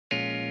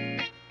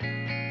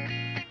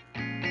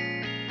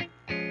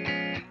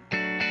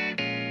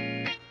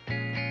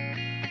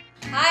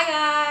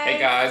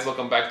guys,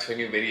 welcome back to a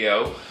new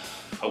video.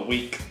 A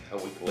week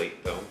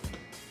late though.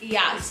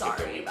 Yeah,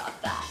 sorry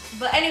about that.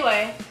 But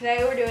anyway,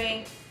 today we're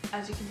doing,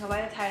 as you can tell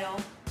by the title,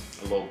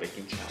 a little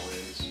baking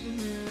challenge.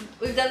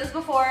 We've done this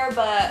before,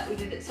 but we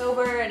did it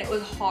sober and it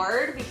was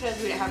hard because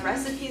we didn't have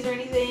recipes or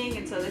anything.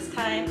 And so this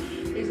time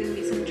there's gonna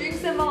be some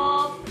drinks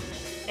involved.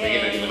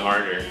 Making it even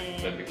harder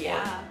than before.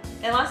 Yeah.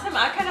 And last time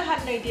I kind of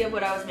had an idea of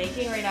what I was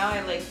making. Right now I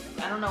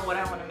don't know what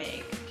I want to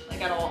make, like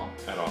at all.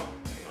 At all.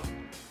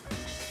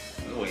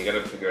 No, you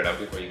gotta figure it out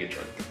before you get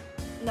drunk.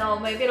 No,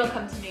 maybe it'll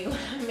come to me.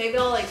 Maybe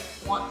I'll like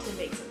want to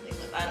make something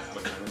like that.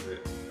 What time is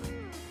it?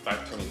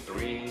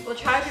 5:23. We'll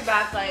try to be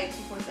back like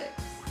before 6.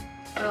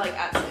 Or like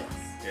at 6.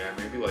 Yeah,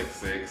 maybe like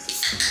 6,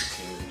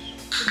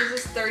 6:15. So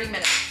this is 30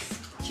 minutes.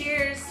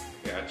 Cheers.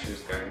 Yeah,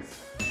 cheers guys.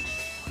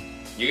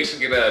 You guys should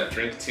get a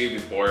drink too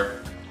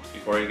before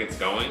it gets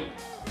going.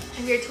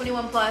 If you're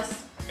 21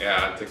 plus.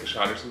 Yeah, take a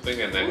shot or something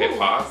and then hit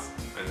pause.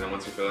 And then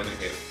once you're feeling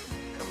it,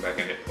 come back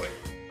and hit play.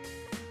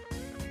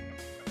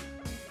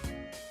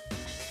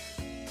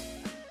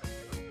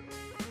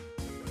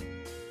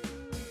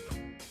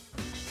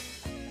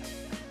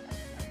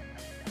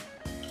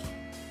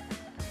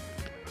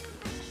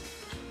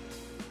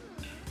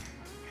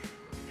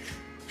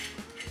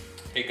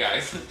 Hey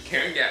guys,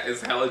 Karen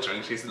is hella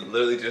drunk. She's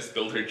literally just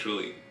spilled her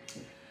Truly.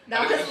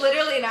 That was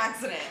literally an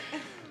accident.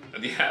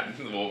 Yeah,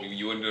 well,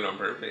 you wouldn't do it on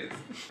purpose.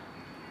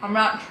 I'm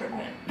not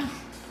tripping.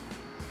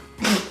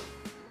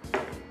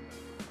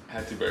 I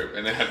had to burp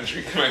and I had to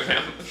drink in my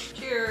mouth.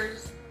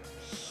 Cheers.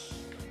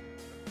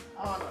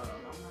 Oh no.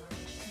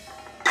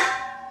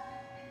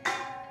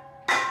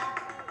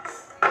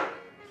 I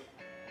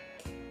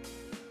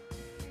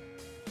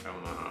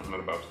don't know, I'm not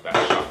about to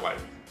bash shop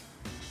life.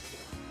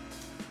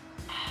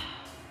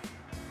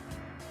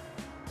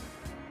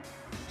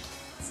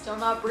 Still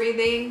not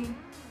breathing.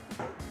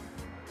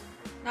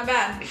 Not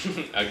bad.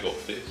 A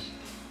goldfish.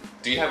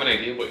 Do you have an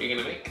idea what you're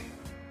gonna make?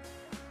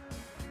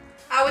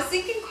 I was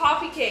thinking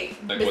coffee cake.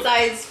 Like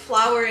besides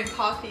flour and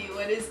coffee,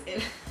 what is in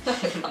I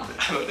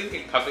don't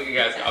think coffee cake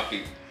has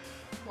coffee.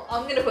 Well,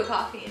 I'm gonna put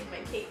coffee in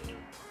my cake.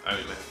 I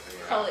mean,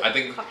 I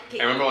think coffee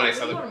cake. I remember when I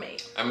saw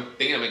I'm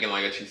thinking of making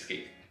like a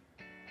cheesecake.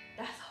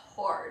 That's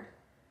hard.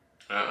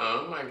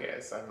 I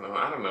guess. I don't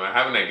know. I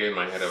have an idea in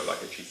my head of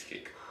like a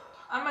cheesecake.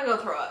 I'm gonna go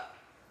throw up.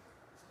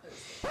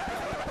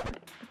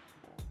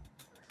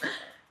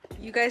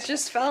 You guys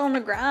just fell on the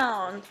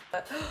ground.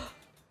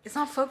 It's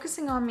not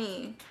focusing on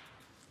me.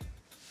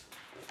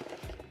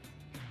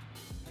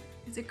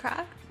 Is it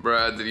cracked?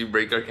 Bruh, did you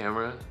break our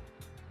camera?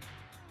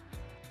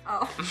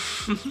 Oh.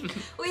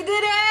 We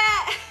did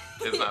it!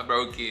 It's not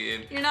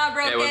broken. You're not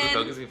broken. Yeah, it wasn't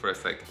focusing for a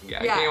second. Yeah,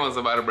 I think it was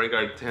about to break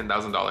our $10,000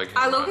 camera.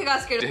 I low-key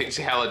got scared.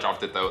 She hella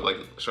dropped it though. Like,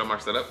 show them our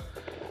setup.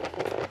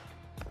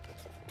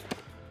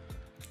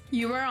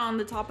 You were on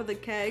the top of the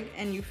keg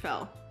and you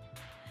fell.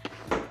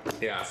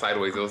 Yeah,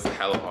 sideways. It was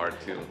hella hard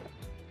too.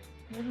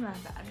 It wasn't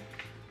that bad.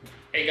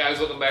 Hey guys,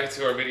 welcome back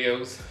to our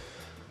videos.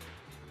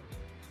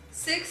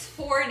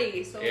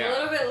 6:40, so a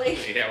little bit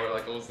late. Yeah, we're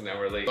like almost an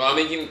hour late. So I'm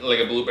making like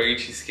a blueberry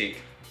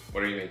cheesecake.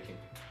 What are you making?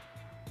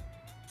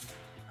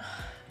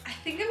 I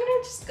think I'm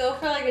gonna just go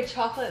for like a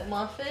chocolate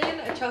muffin,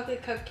 a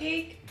chocolate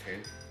cupcake.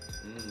 Okay.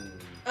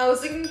 I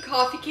was thinking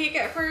coffee cake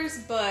at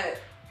first,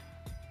 but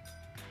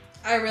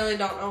I really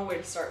don't know where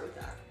to start with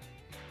that.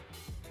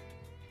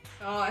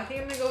 So I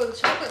think I'm gonna go with a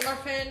chocolate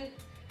muffin.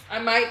 I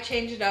might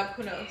change it up,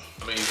 who knows?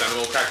 I'm gonna use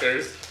animal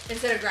crackers.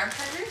 Instead of graham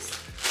crackers?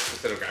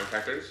 Instead of graham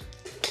crackers.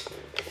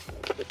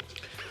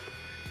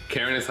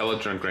 Karen is hella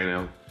drunk right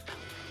now.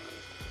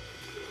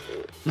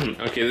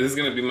 Okay, this is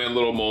gonna be my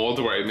little mold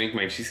where I make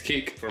my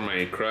cheesecake for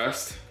my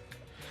crust.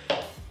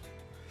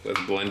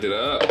 Let's blend it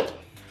up.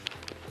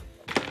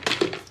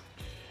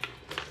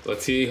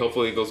 Let's see,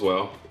 hopefully it goes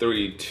well.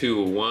 3,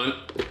 2, 1.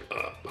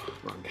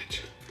 Wrong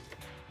catch.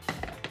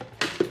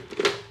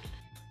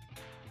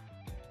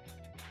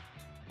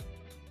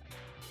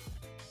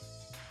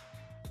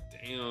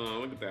 Damn,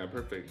 look at that,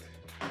 perfect.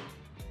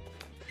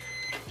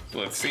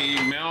 Let's see,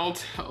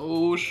 melt.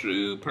 Oh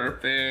shoot,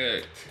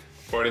 perfect.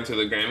 Pour it into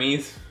the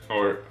Grammys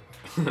or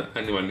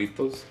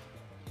animalitos.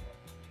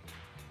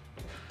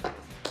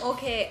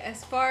 Okay,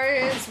 as far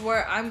as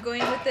where I'm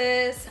going with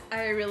this,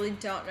 I really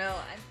don't know.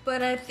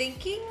 But I'm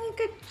thinking like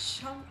a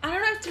chunk. I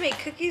don't know if to make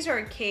cookies or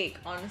a cake,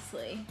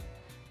 honestly.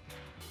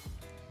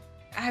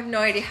 I have no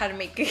idea how to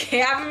make a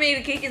cake. I haven't made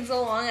a cake in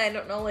so long, I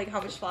don't know like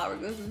how much flour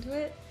goes into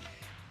it.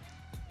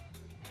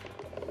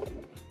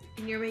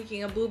 And you're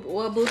making a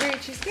blueberry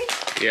cheesecake?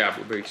 Yeah,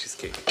 blueberry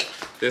cheesecake.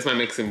 This is my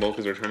mixing bowl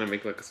because we're trying to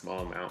make like a small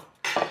amount.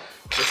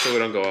 Just so we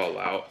don't go all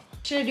out.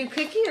 Should I do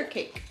cookie or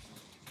cake?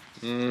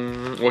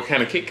 What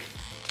kind of cake?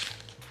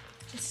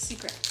 It's a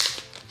secret.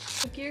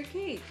 Cookie or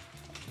cake?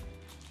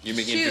 You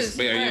making just,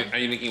 wait, are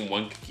you making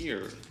one cookie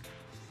or?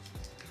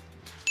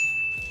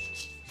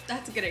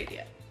 That's a good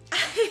idea.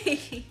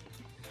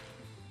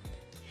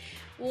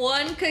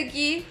 One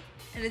cookie,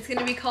 and it's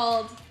gonna be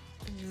called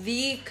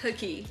the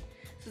cookie.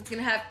 So it's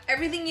gonna have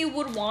everything you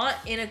would want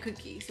in a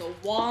cookie. So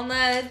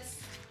walnuts,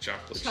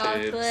 chocolate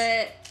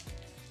chips,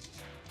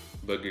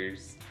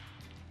 boogers,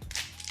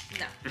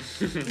 No.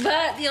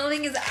 But the only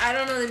thing is I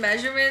don't know the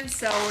measurements,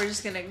 so we're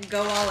just gonna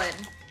go all in.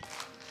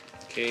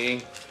 Okay,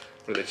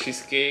 for the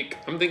cheesecake,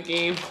 I'm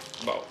thinking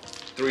about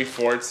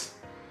 3/4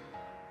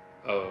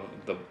 of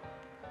the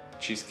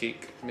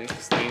cheesecake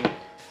mix thing.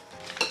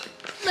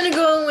 I'm gonna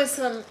go in with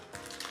some,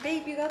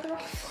 babe, you got the wrong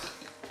flour.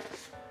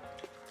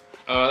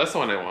 That's the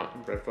one I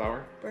want, bread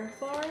flour. Bread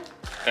flour?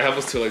 I have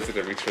was too lazy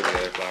to reach for the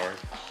other flour.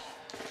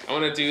 I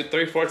wanna do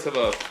 3/4 of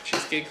a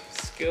cheesecake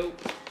scoop.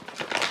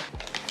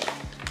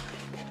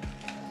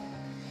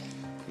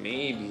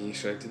 Maybe,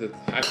 should I do the,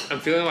 I'm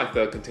feeling like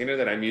the container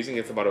that I'm using,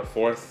 it's about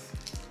 1/4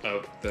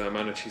 of the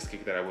amount of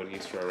cheesecake that I would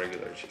use for a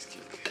regular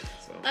cheesecake.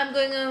 So I'm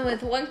going in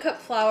with 1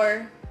 cup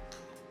flour.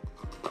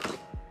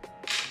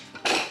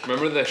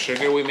 remember the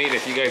sugar we made?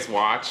 If you guys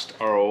watched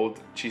our old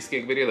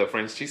cheesecake video, the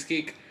French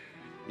cheesecake,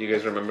 you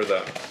guys remember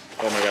the,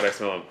 oh my God, I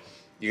smell them.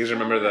 You guys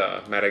remember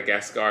the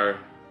Madagascar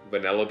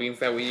vanilla beans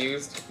that we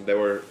used? They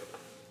were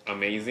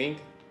amazing.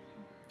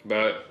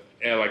 But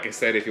yeah, like I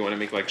said, if you want to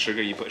make like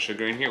sugar, you put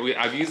sugar in here.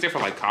 I've used it for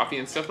like coffee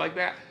and stuff like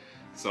that.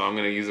 So I'm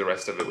gonna use the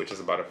rest of it, which is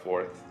about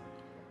 1/4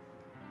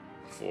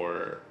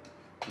 for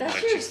my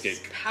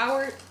cheesecake.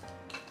 Power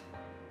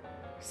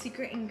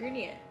secret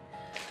ingredient.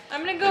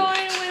 I'm gonna go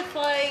in with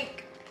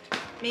like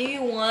maybe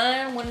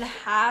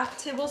 1.5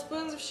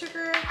 tablespoons of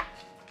sugar.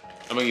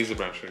 I'm gonna use the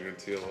brown sugar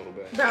too a little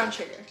bit. Brown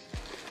sugar.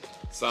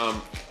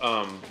 Some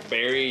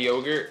berry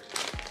yogurt.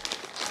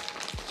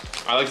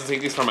 I like to take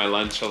these for my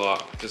lunch a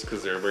lot, just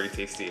because they're very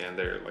tasty and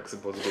they're like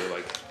supposedly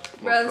like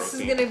more Bro, this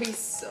protein. is gonna be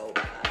so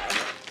bad.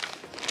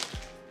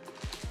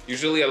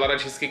 Usually a lot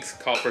of cheesecakes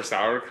call for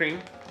sour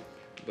cream,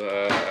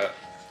 but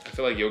I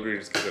feel like yogurt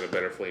just gives it a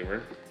better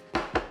flavor.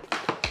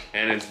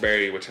 And it's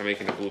berry, which I'm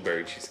making a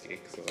blueberry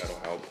cheesecake, so that'll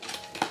help.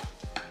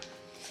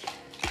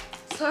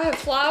 So I have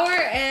flour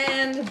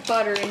and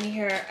butter in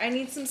here. I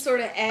need some sort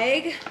of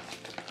egg.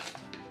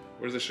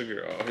 Where's the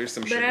sugar? Oh, here's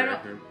some But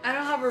sugar. I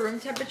don't have a room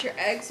temperature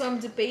egg, so I'm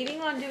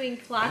debating on doing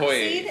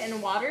flaxseed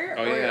and water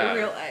or a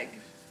real egg.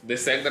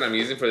 This egg that I'm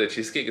using for the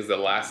cheesecake is the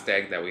last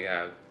egg that we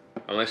have.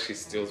 Unless she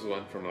steals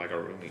one from like our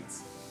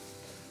roommates.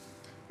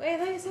 Wait, I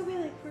thought you said we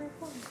had like 3 or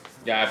 4.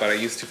 Yeah, but I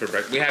used 2 for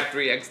breakfast. We had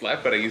 3 eggs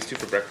left, but I used 2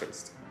 for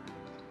breakfast.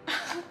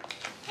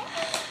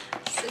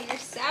 So you're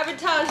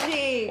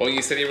sabotaging. Well,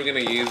 you said you were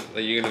gonna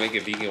you're gonna make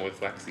it vegan with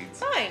flax seeds.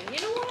 Fine, you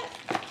know what?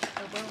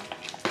 I will.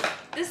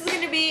 This is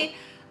gonna be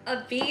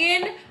a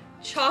vegan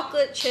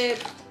chocolate chip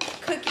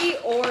cookie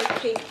or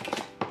cake.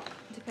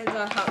 Depends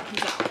on how it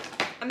comes out.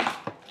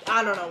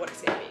 I don't know what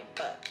it's gonna be,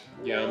 but.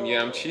 Yum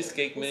yum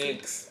cheesecake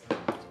mix.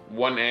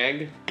 1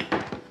 egg.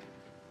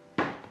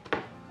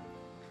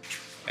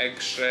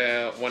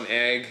 Eggshell, 1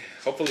 egg.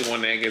 Hopefully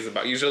 1 egg is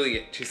about,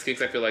 usually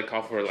cheesecakes I feel like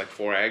call for like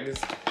 4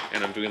 eggs,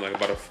 and I'm doing like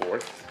about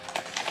 1/4.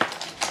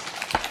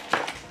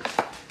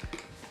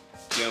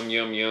 Yum,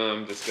 yum,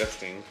 yum,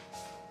 disgusting.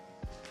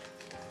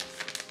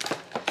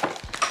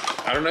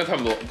 I don't know if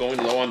I'm going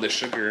low on the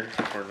sugar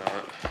or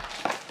not.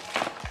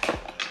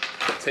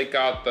 Take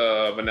out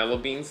the vanilla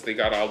beans, they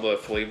got all the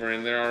flavor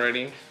in there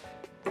already.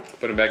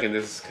 Put them back in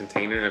this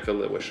container and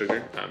fill it with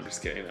sugar. I'm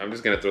just kidding, I'm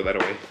just gonna throw that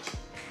away.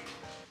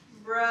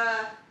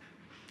 Bruh.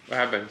 What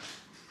happened?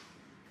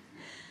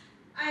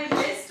 I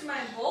missed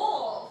my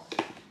bowl.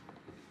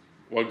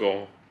 What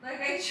goal?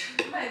 Like I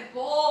tripped my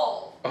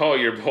bowl. Oh,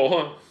 your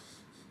bowl?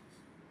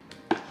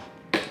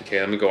 Okay,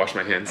 let me go wash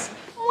my hands.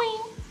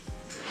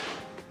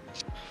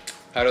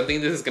 I don't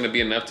think this is gonna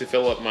be enough to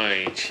fill up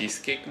my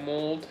cheesecake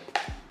mold.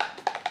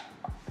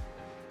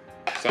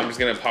 So I'm just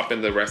gonna pop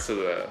in the rest of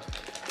the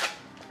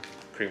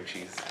cream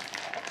cheese.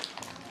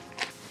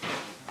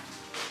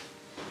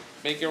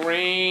 Make it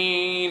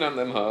rain on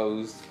them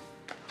hoes.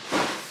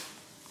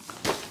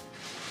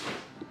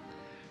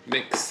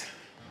 Mix.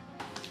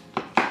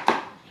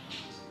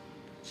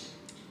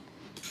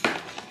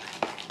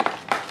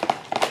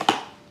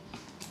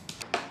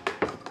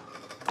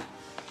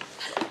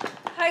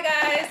 Hi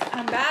guys,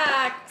 I'm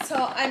back. So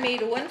I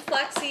made 1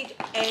 flaxseed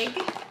egg.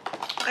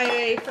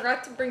 I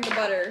forgot to bring the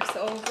butter,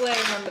 so hopefully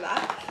I remember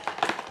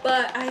that.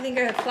 But I think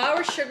I have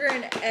flour, sugar,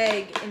 and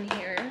egg in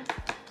here.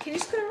 Can you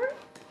just go over?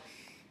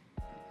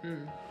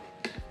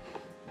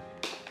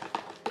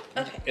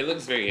 Okay. It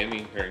looks very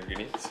yummy, her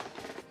ingredients.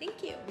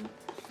 Thank you.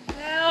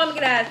 Now I'm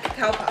gonna add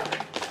cacao powder.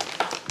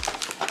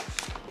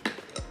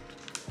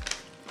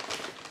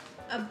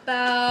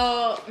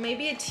 About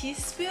maybe a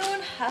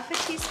teaspoon, half a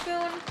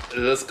teaspoon.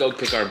 Let's go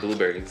pick our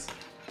blueberries.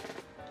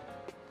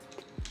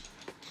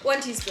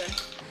 1 teaspoon.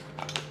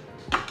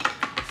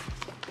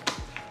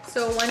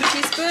 So 1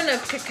 teaspoon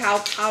of cacao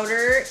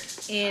powder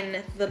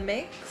in the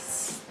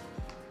mix.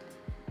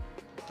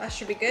 That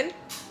should be good.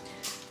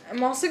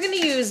 I'm also gonna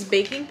use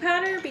baking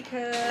powder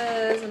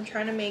because I'm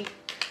trying to make,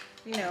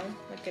 you know,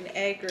 like an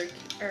egg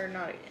or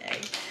not an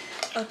egg,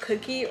 a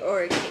cookie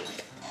or a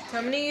cake. So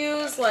I'm gonna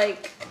use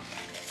like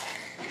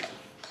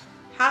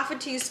half a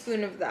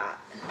teaspoon of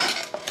that.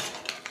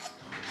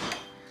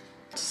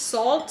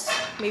 Salt,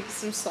 maybe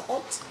some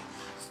salt.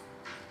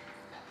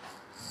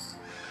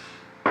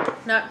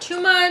 Not too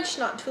much,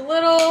 not too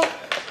little.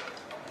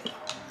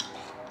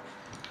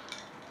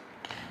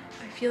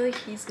 feel like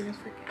he's gonna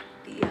forget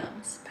the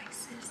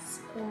spices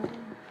or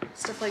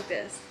stuff like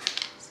this.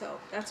 So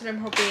that's what I'm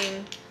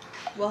hoping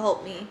will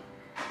help me.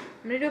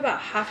 I'm gonna do about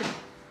half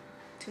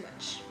too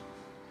much.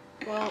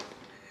 Well,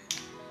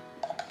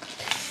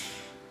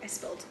 I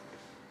spilled.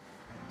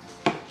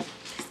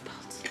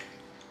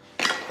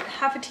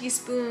 Half a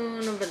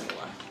teaspoon of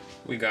vanilla.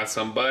 We got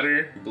some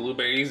butter,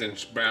 blueberries,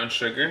 and brown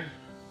sugar.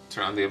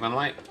 Turn on the oven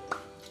light.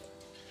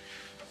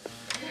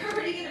 You're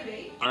already gonna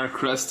bake? Our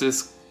crust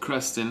is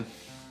crusting.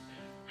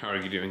 How are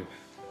you doing?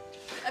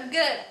 I'm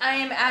good. I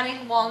am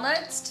adding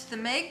walnuts to the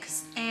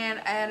mix, and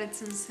I added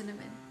some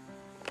cinnamon.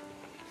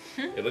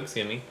 It looks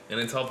yummy, and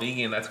it's all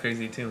vegan. That's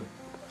crazy too.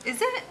 Is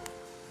it?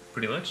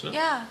 Pretty much, no?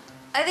 Yeah.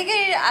 I think I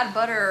need to add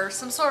butter or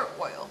some sort of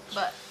oil,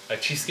 but. A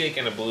cheesecake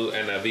and a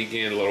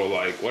vegan little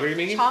like, what are you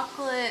making?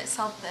 Chocolate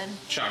something.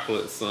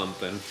 Chocolate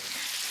something.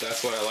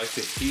 That's what I like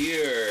to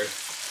hear.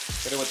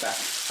 Hit it with that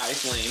high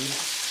flame.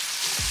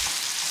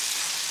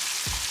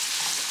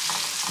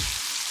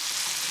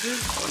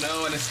 Oh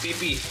no, an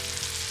escapee.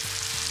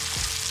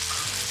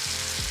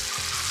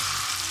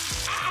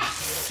 Ah!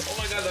 Oh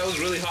my god, that was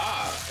really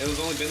hot. It was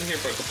only been here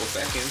for a couple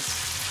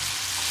seconds.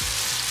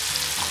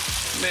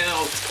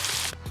 Melt.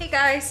 Hey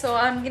guys, so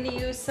I'm gonna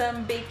use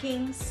some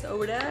baking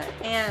soda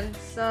and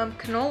some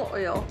canola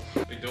oil.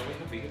 Wait, don't we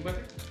have vegan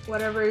butter?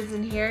 Whatever is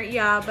in here,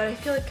 yeah, but I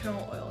feel like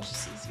canola oil is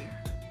just easier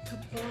to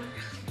pour.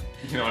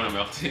 You don't want to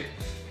melt it.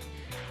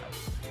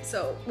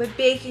 So with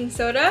baking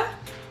soda,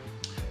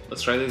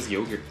 let's try this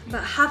yogurt.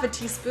 about half a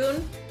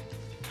teaspoon.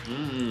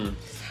 Mmm.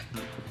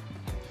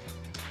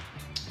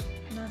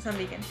 No, it's not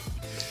vegan.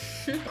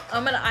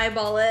 I'm gonna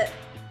eyeball it.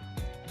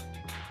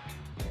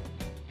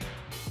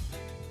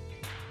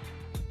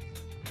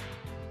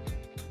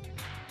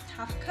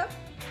 Half a cup.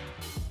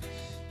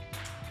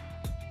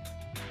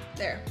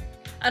 There.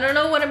 I don't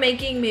know what I'm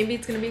making. Maybe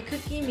it's gonna be a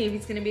cookie, maybe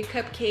it's gonna be a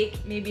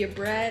cupcake, maybe a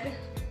bread,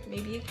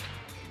 maybe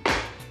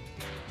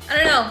I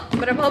don't know,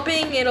 but I'm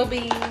hoping it'll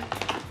be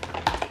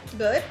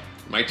good.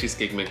 My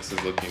cheesecake mix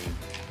is looking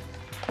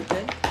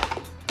Good.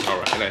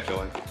 alright, I feel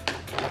like.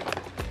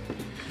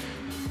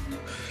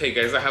 Hey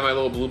guys, I have my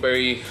little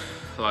blueberry,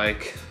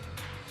 like,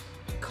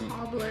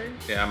 Cobbler.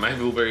 yeah, my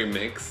blueberry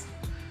mix.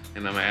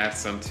 And I'm gonna add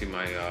some to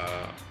my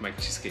my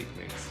cheesecake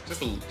mix.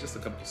 Just a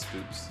couple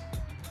scoops.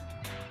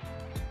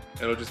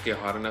 It'll just get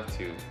hot enough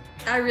to.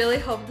 I really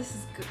hope this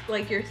is good.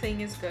 Like your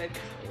thing is good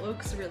because it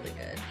looks really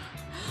good.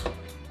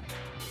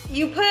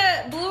 You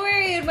put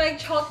blueberry in my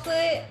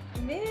chocolate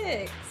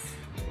mix.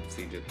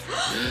 See, You're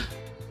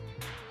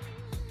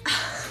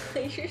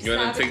you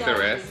wanna take the sabotaging.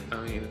 rest? I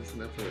mean, that's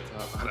enough for the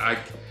top.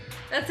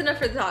 That's enough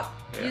for the top.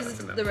 Yeah, Use that's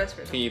enough. the rest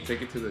for the top. Can you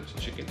take it to the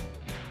chicken?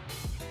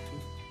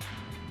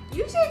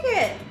 You take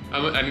it.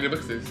 I need to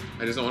mix this.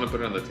 I just don't want to put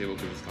it on the table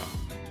because it's hot.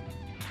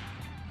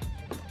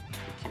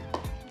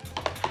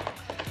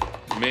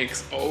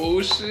 Mix.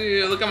 Oh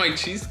shit! Look at my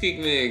cheesecake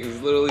mix. It's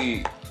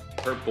literally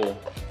purple.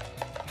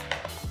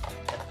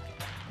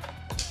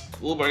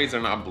 Blueberries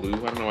are not blue.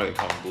 I don't know why they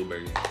call them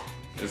blueberries.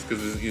 It's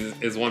because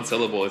it's one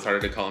syllable. It's harder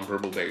to call them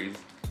purple berries.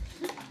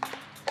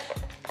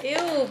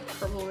 Ew,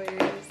 purple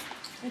berries.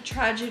 A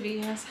tragedy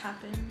has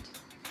happened.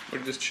 We're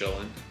just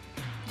chilling.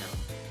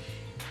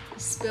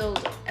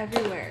 Spilled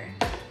everywhere.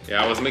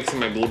 Yeah, I was mixing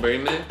my blueberry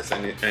mix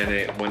and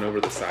it went over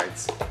the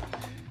sides.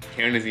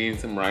 Karen is eating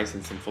some rice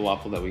and some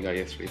falafel that we got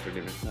yesterday for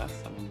dinner. That's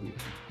so hungry.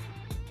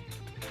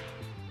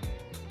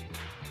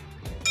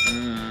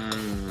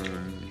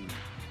 Mmm.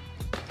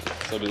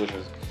 So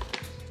delicious.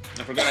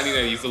 I forgot I need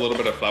to use a little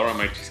bit of flour on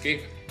my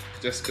cheesecake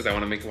just because I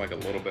want to make it like a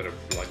little bit of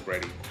like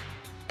bready.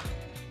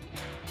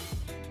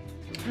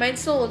 Mine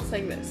still looks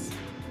like this.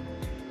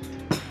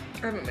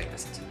 I haven't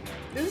mixed.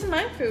 This is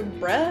my food,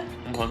 bruh.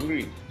 I'm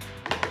hungry.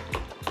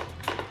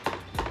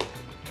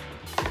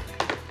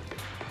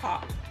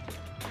 Hot.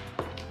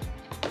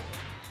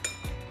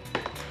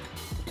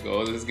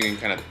 Go, this is getting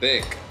kind of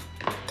thick.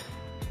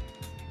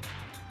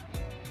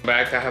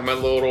 Back, I have my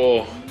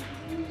little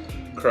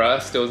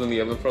crust. It was in the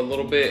oven for a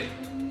little bit.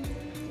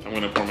 I'm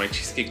gonna pour my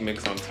cheesecake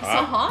mix on top. It's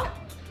so hot?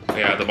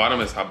 Yeah, the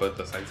bottom is hot, but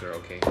the sides are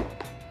okay.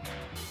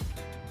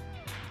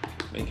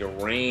 Make it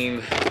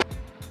rain.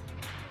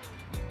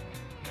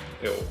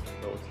 Ew,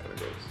 that was kind of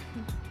gross.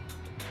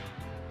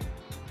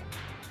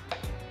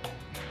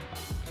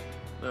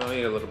 No, I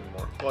need a little bit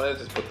more. Well, let's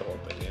just put the whole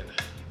thing in.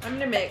 I'm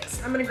gonna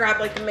mix. I'm gonna grab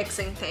like a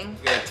mixing thing.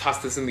 Yeah, toss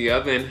this in the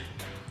oven.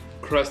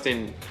 Crust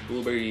and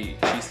blueberry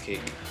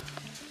cheesecake.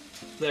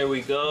 There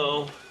we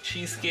go.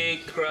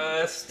 Cheesecake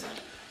crust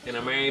in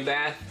a Mary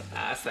bath.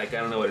 It's like, I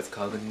don't know what it's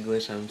called in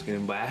English. I'm just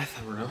getting bath.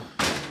 I don't know.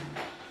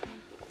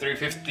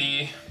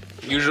 350.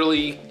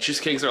 Usually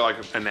cheesecakes are like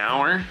an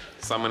hour,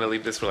 so I'm gonna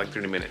leave this for like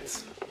 30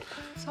 minutes.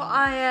 So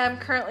I am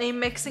currently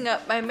mixing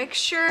up my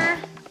mixture,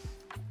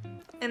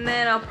 and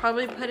then I'll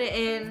probably put it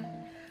in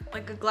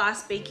like a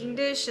glass baking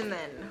dish, and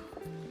then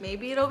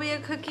maybe it'll be a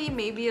cookie,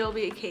 maybe it'll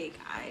be a cake.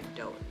 I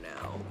don't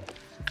know.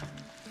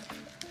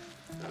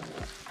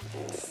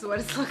 This is what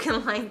it's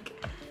looking like.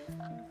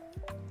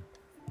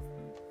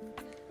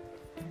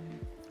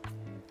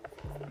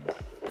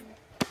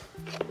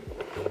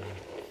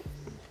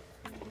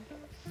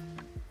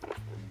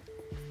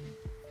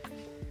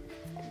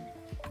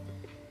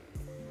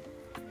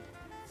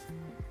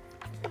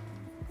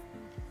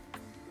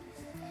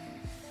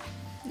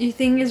 You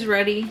think it's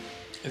ready?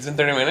 It's in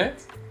 30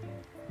 minutes?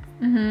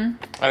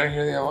 Mm-hmm. I didn't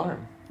hear the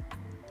alarm.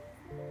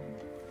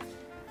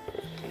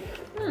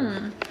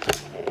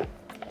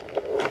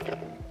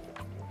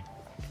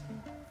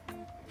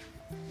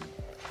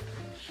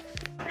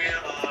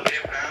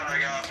 I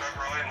got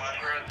pepperoni,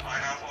 mushrooms,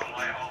 pineapple, and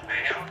light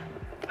jalapeno.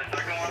 The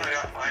second one, I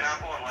got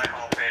pineapple and light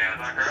jalapeno. Is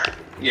that correct?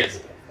 Yes.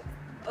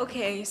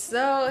 Okay,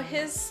 so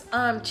his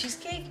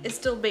cheesecake is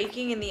still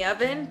baking in the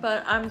oven,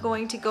 but I'm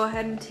going to go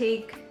ahead and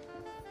take,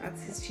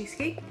 that's his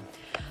cheesecake.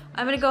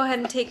 I'm gonna go ahead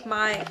and take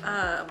my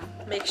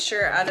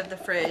mixture out of the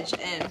fridge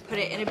and put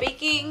it in a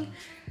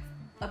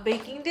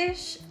baking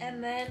dish,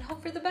 and then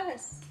hope for the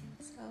best.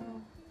 So.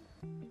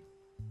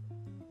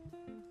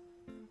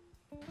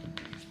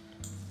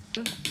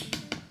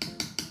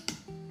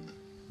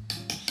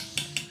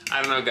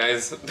 I don't know,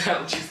 guys.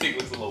 That cheesecake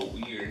looks a little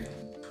weird.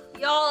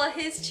 Y'all,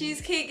 his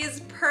cheesecake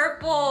is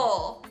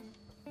purple.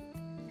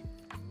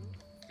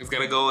 It's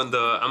gotta go in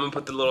the, I'm gonna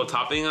put the little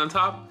topping on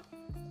top.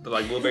 The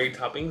like blueberry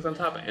toppings on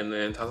top, and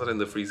then toss it in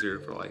the freezer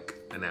for like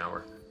an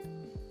hour.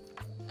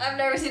 I've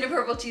never seen a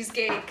purple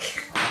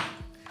cheesecake.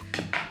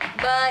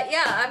 But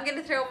yeah, I'm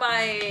gonna throw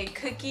my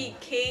cookie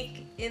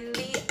cake in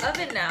the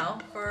oven now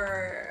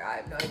for, I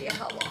have no idea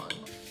how long.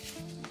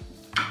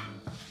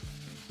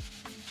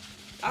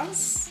 That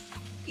was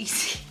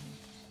easy.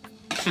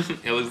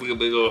 It looks like a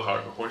big old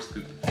horse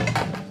poop.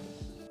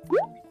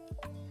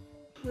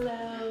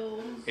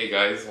 Hello. Hey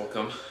guys,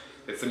 welcome.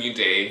 It's a new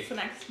day. It's the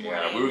next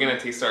morning. Yeah, we were gonna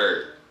taste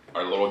our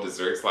little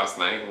desserts last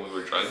night when we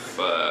were drunk,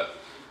 but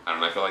I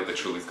don't know, I feel like the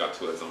Trulies got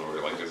to us and we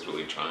were like just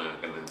really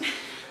drunk, and then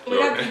we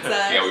got pizza.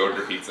 Yeah, we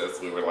ordered pizza,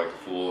 so we were like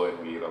full and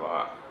we ate a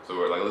lot. So we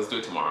were like, let's do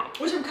it tomorrow.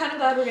 Which I'm kind of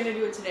glad we're gonna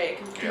do it today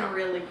because we Yeah. can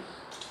really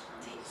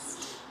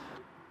taste.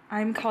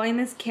 I'm calling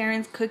this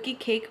Karen's cookie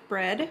cake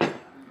bread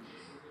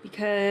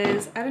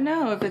because I don't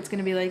know if it's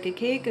gonna be like a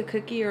cake, a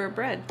cookie, or a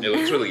bread. It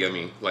looks really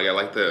yummy. Like I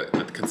like the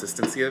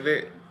consistency of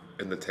it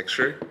and the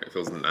texture. It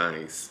feels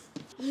nice.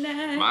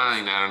 Nice.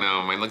 Mine, I don't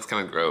know. Mine looks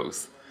kind of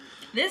gross.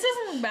 This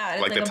isn't bad.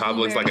 It's Like the a top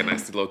looks like a blueberry.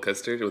 nasty little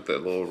custard with the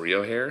little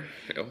Rio hair.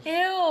 Ew.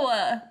 Ew.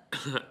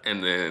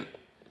 And then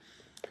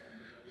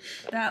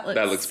That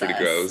looks pretty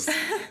sus. gross.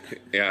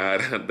 Yeah,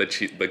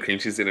 the cream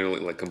cheese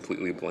didn't like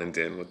completely blend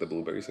in with the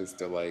blueberries. So it's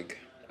still like.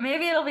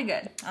 Maybe it'll be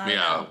good. I don't Yeah,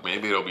 know.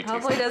 maybe it'll be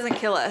Hopefully it tasty. doesn't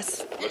kill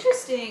us.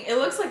 Interesting. It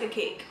looks like a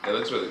cake. It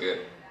looks really good.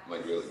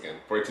 Like really good.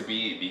 For it to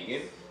be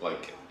vegan,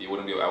 like I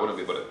wouldn't be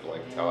able to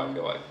like tell. I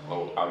feel like.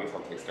 Oh, I guess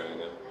I'll taste it right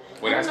now.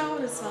 Wait, I don't know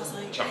what it smells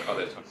like. Oh,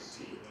 there's chocolate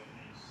tea.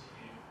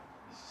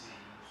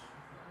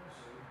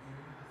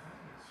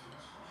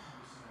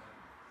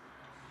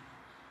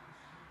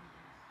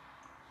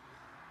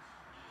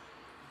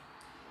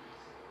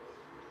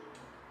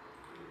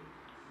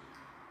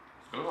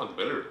 Oh, it's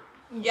bitter.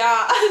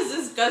 Yeah, it's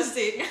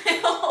disgusting. Ew.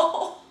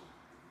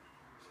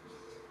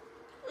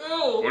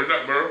 What is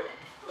that, bro?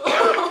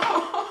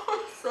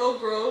 So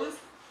gross.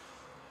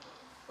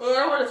 I don't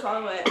know what it's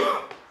wrong with.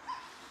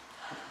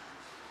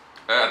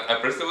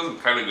 At first it was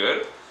kind of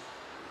good,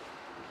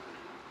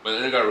 but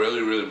then it got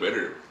really, really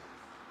bitter.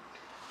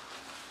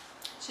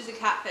 She's a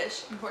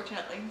catfish,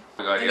 unfortunately.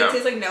 Oh my God, And yeah. it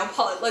tastes like nail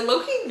polish. Like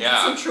Loki,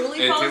 Yeah, some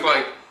truly it polish. tastes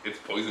like it's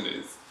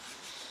poisonous.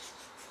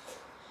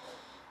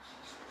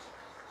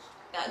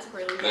 That's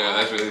really bad. Yeah,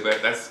 that's really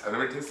bad. I've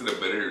never tasted a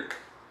bitter,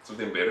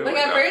 something bitter Like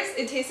like at that. first,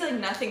 it tasted like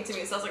nothing to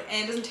me, so I was like,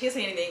 it doesn't taste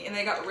like anything. And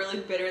then it got really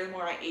bitter the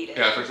more I ate it.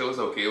 Yeah, at first it was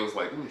okay. It was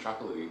like,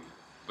 chocolatey.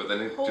 But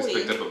then it just Holy.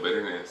 picked up a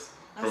bitterness.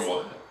 From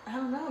what? I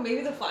don't know,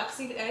 maybe the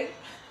flaxseed egg?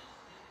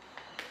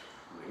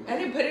 Maybe. I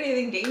didn't put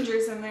anything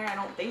dangerous in there, I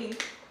don't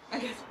think. I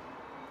guess.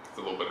 It's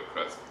a little bit of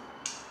crust.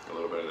 A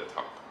little bit of the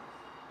top.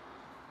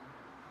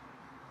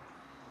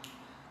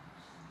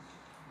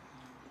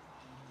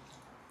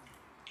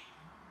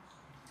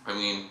 I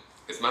mean,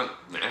 it's not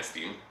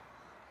nasty,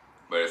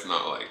 but it's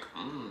not like,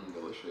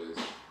 delicious.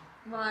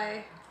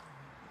 Why?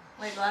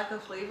 Like lack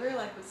of flavor?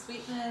 Like with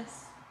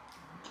sweetness?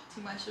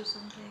 Too much or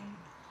something?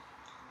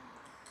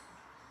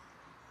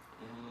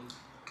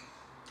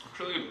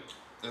 Actually,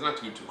 it's not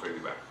too crazy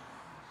bad.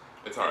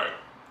 It's alright.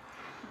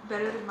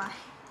 Better than mine.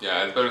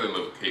 Yeah, it's better than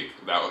the cake.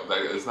 That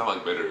it's not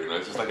like bitter,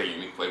 It's just like a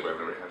unique flavor. I've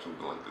never had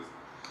something like this.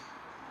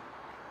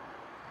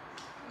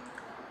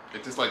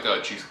 It's just like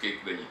a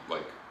cheesecake that you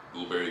like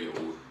blueberry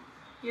old.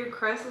 Your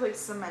crust is like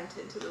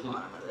cemented to the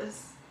bottom of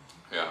this.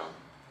 Yeah. I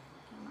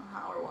don't know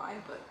how or why,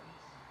 but.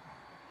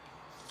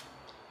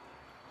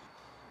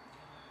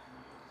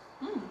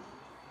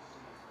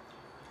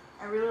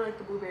 I really like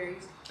the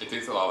blueberries. It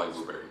tastes a lot like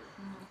blueberry.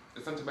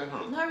 It's not too bad,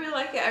 huh? No, I really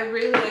like it. I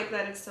really like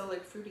that it's so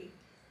like fruity.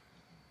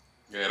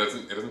 Yeah,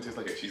 it doesn't taste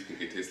like a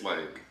cheesecake. It tastes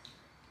like,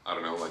 I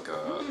don't know, like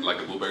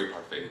a blueberry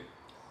parfait.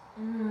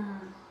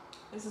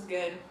 This is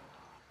good.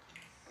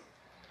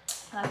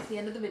 That's the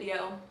end of the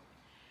video.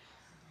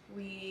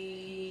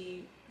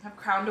 We have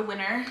crowned a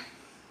winner.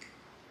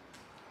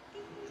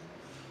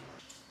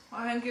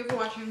 Well, thank you for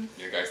watching.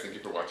 Yeah, guys, thank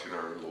you for watching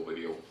our little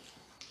video.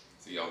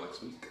 See y'all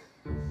next week.